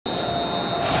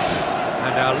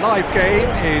And our live game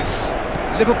is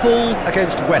Liverpool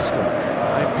against West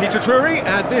Ham. I'm Peter Drury,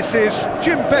 and this is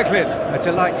Jim Beglin. A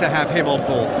delight to have him on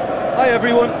board. Hi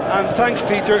everyone, and thanks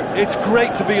Peter, it's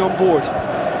great to be on board.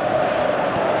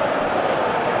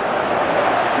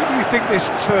 Who do you think this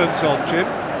turns on, Jim?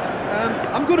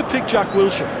 I'm going to pick Jack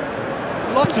Wilshere.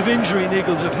 Lots of injury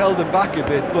niggles have held him back a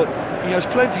bit, but he has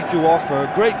plenty to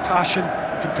offer. Great passion,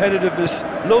 competitiveness,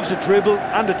 loves a dribble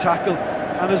and a tackle,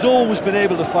 and has always been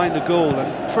able to find the goal.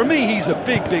 And for me, he's a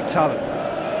big, big talent.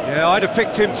 Yeah, I'd have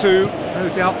picked him too.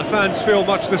 No doubt the fans feel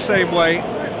much the same way.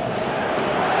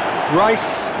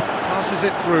 Rice passes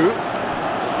it through.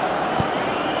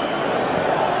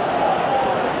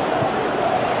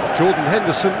 Jordan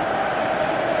Henderson.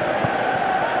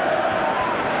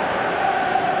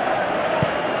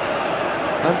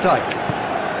 Van Dijk.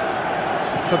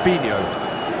 Fabinho.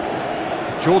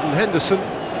 Jordan Henderson.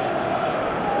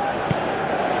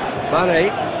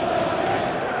 Mane.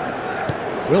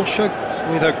 Wilshere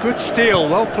with a good steal,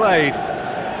 well played.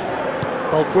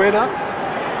 Balbuena.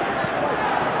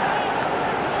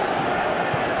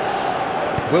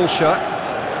 Wilshere.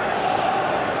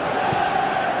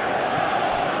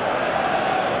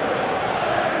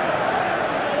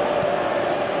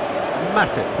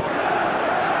 Matip.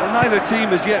 Well, neither team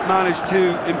has yet managed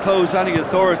to impose any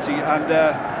authority, and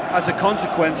as a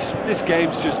consequence, this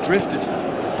game's just drifted.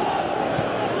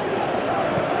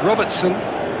 Robertson.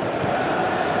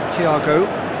 Thiago.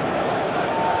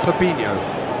 Fabinho.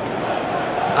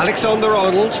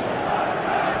 Alexander-Arnold.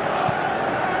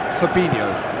 Fabinho.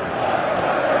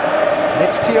 And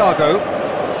it's Thiago.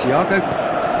 Thiago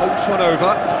floats one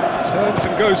over, turns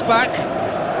and goes back.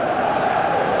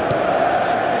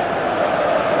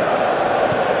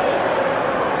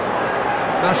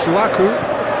 Masuaku.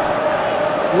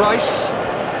 Rice.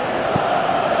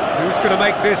 Who's going to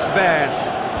make this theirs?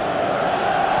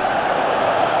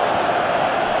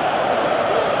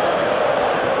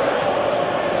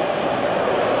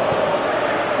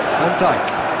 Van Dijk.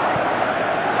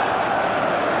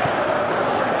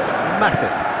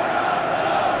 Matip.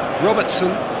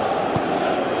 Robertson.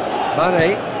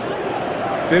 Mane.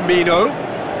 Firmino.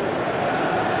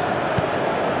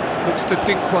 Looks to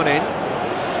dink one in.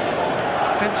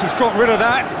 Defence has got rid of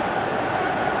that.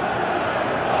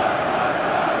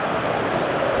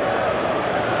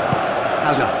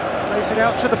 Alda plays it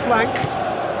out to the flank.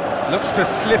 Looks to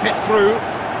slip it through.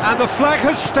 And the flag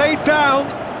has stayed down.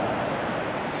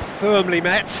 Firmly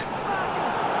met.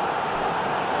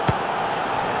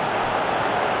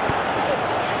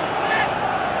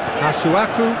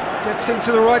 Masuaku gets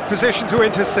into the right position to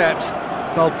intercept.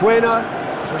 Balbuena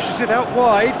pushes it out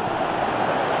wide.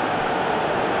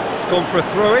 It's gone for a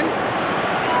throw-in.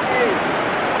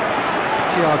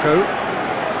 Thiago.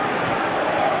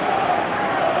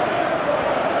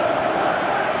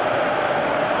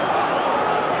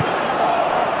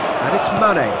 And it's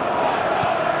Mane.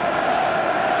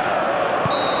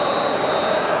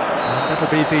 That'll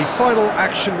be the final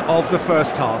action of the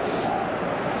first half.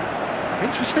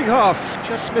 Interesting half,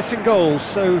 just missing goals,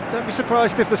 so don't be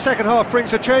surprised if the second half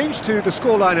brings a change to the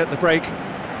scoreline at the break,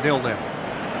 0-0.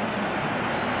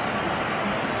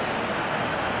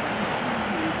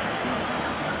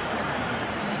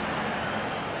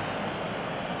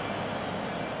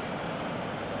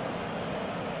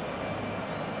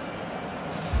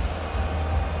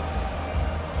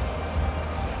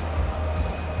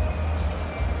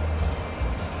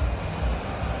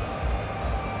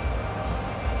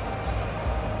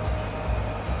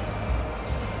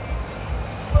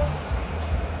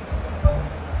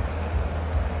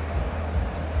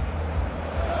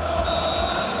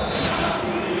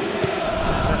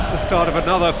 Start of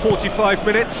another 45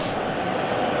 minutes.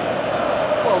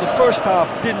 Well, the first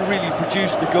half didn't really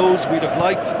produce the goals we'd have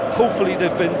liked. Hopefully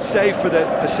they've been saved for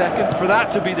the second. For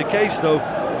that to be the case, though,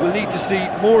 we'll need to see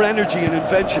more energy and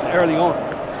invention early on.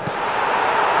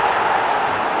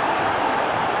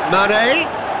 Mane.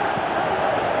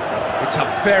 It's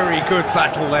a very good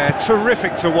battle there,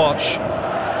 terrific to watch.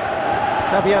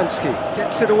 Fabianski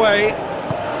gets it away.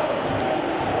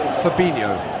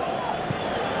 Fabinho.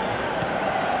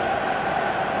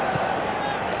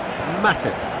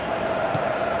 Matip.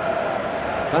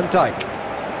 Van Dijk.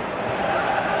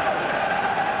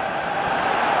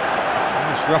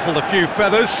 He's ruffled a few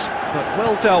feathers, but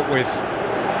well dealt with.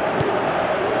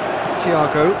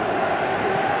 Thiago.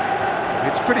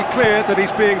 It's pretty clear that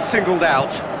he's being singled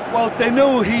out. Well, they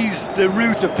know he's the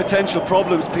root of potential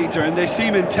problems, Peter, and they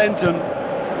seem intent on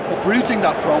uprooting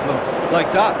that problem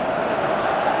like that.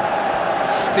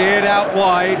 Steered out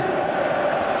wide.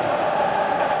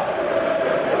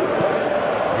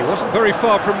 He wasn't very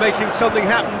far from making something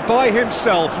happen by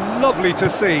himself. Lovely to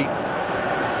see.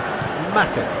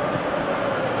 Matip.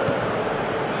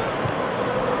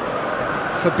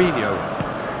 Fabinho.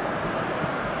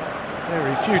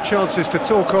 Very few chances to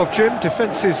talk of, Jim.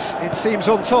 Defence is, it seems,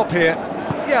 on top here.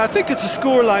 Yeah, I think it's a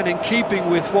scoreline in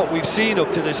keeping with what we've seen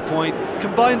up to this point.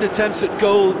 Combined attempts at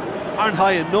goal aren't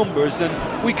high in numbers, and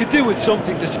we could do with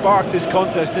something to spark this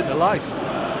contest into life.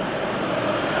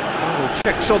 Final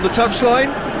checks on the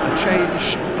touchline. A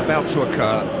change about to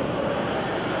occur.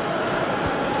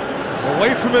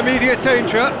 Away from immediate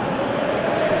danger.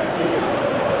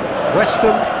 West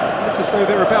Ham look as though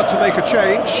they're about to make a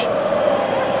change.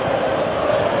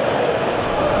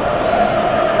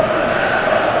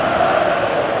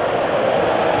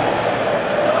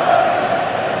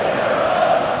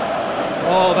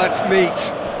 Oh, that's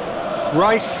neat.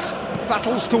 Rice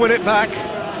battles to win it back.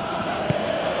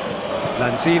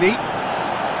 Lanzini.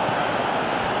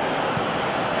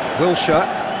 Wilshere,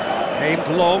 aimed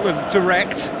long and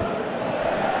direct.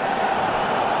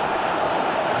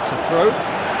 That's a throw.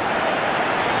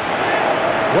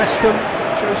 West Ham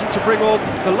chosen to bring on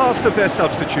the last of their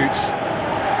substitutes.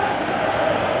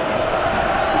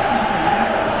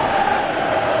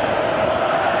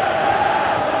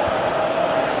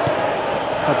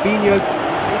 Fabinho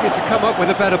needed to come up with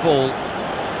a better ball.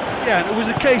 Yeah, and it was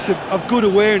a case of good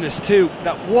awareness too.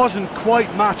 That wasn't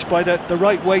quite matched by the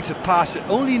right weight of pass. It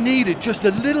only needed just a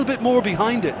little bit more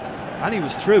behind it, and he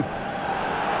was through.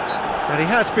 And he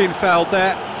has been fouled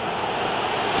there.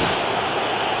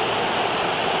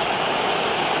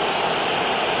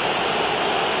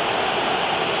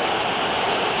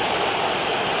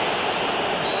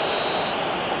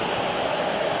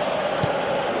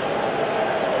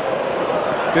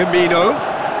 Firmino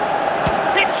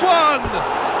hits one!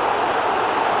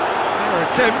 Fair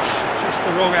attempt, just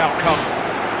the wrong outcome.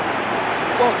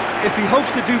 Well, if he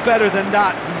hopes to do better than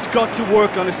that, he's got to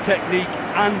work on his technique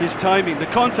and his timing. The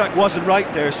contact wasn't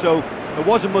right there, so there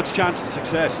wasn't much chance of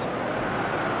success.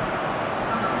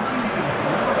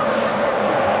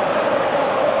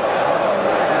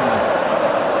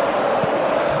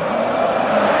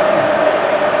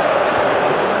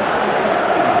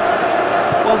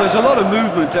 Well, there's a lot of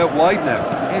movement out wide now.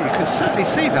 Yeah, you can certainly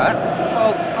see that.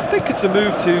 Well, I think it's a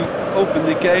move to open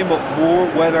the game up more,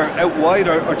 whether out wide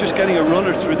or just getting a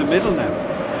runner through the middle now.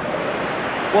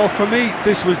 Well, for me,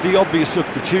 this was the obvious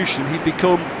substitution. He'd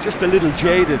become just a little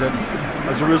jaded, and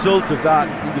as a result of that,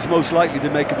 he was most likely to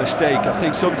make a mistake. I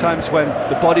think sometimes when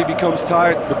the body becomes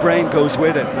tired, the brain goes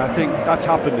with it, and I think that's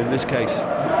happened in this case.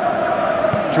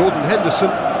 Jordan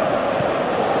Henderson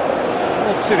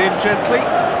lobs it in gently.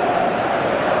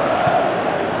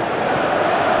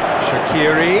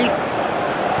 Shaqiri.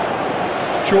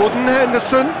 Jordan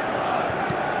Henderson.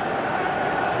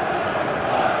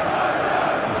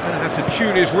 He's going to have to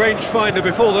tune his rangefinder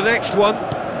before the next one.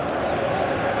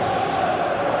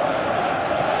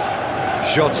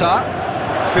 Jota.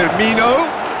 Firmino.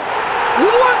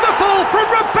 Wonderful from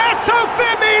Roberto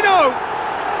Firmino!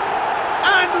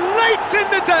 And late in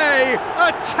the day,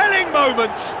 a telling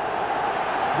moment.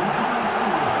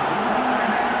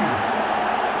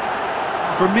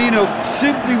 Firmino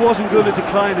simply wasn't going to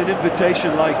decline an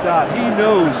invitation like that. He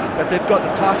knows that they've got the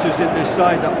passers in this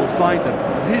side that will find them,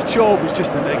 and his job was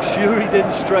just to make sure he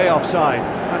didn't stray offside,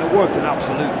 and it worked an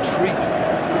absolute treat.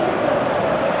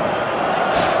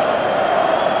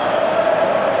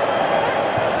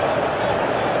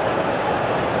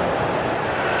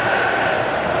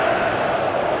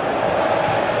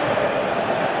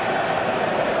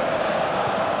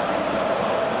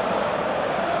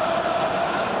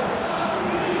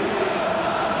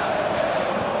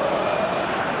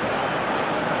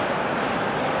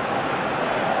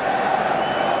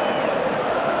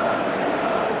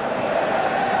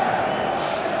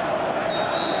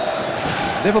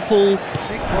 Liverpool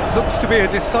take what looks to be a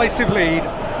decisive lead.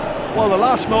 Well, the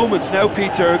last moments now,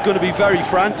 Peter, are going to be very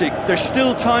frantic. There's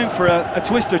still time for a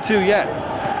twist or two yet.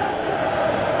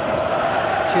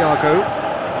 Thiago.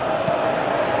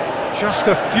 Just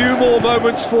a few more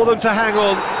moments for them to hang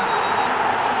on.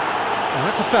 Oh,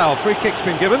 that's a foul. Free kick's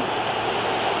been given. The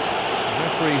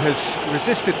referee has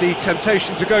resisted the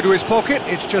temptation to go to his pocket.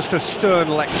 It's just a stern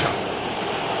lecture.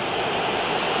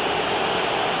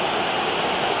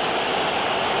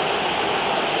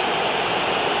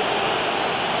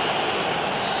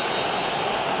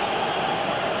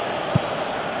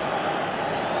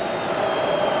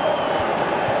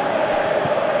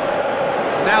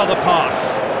 Now the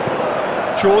pass.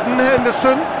 Jordan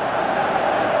Henderson.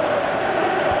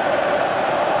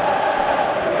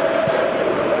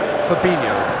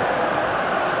 Fabinho.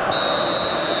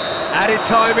 Added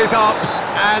time is up,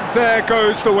 and there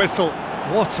goes the whistle.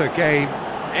 What a game.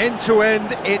 End to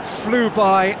end, it flew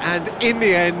by, and in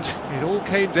the end, it all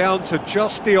came down to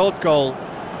just the odd goal.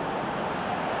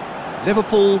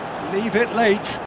 Liverpool leave it late.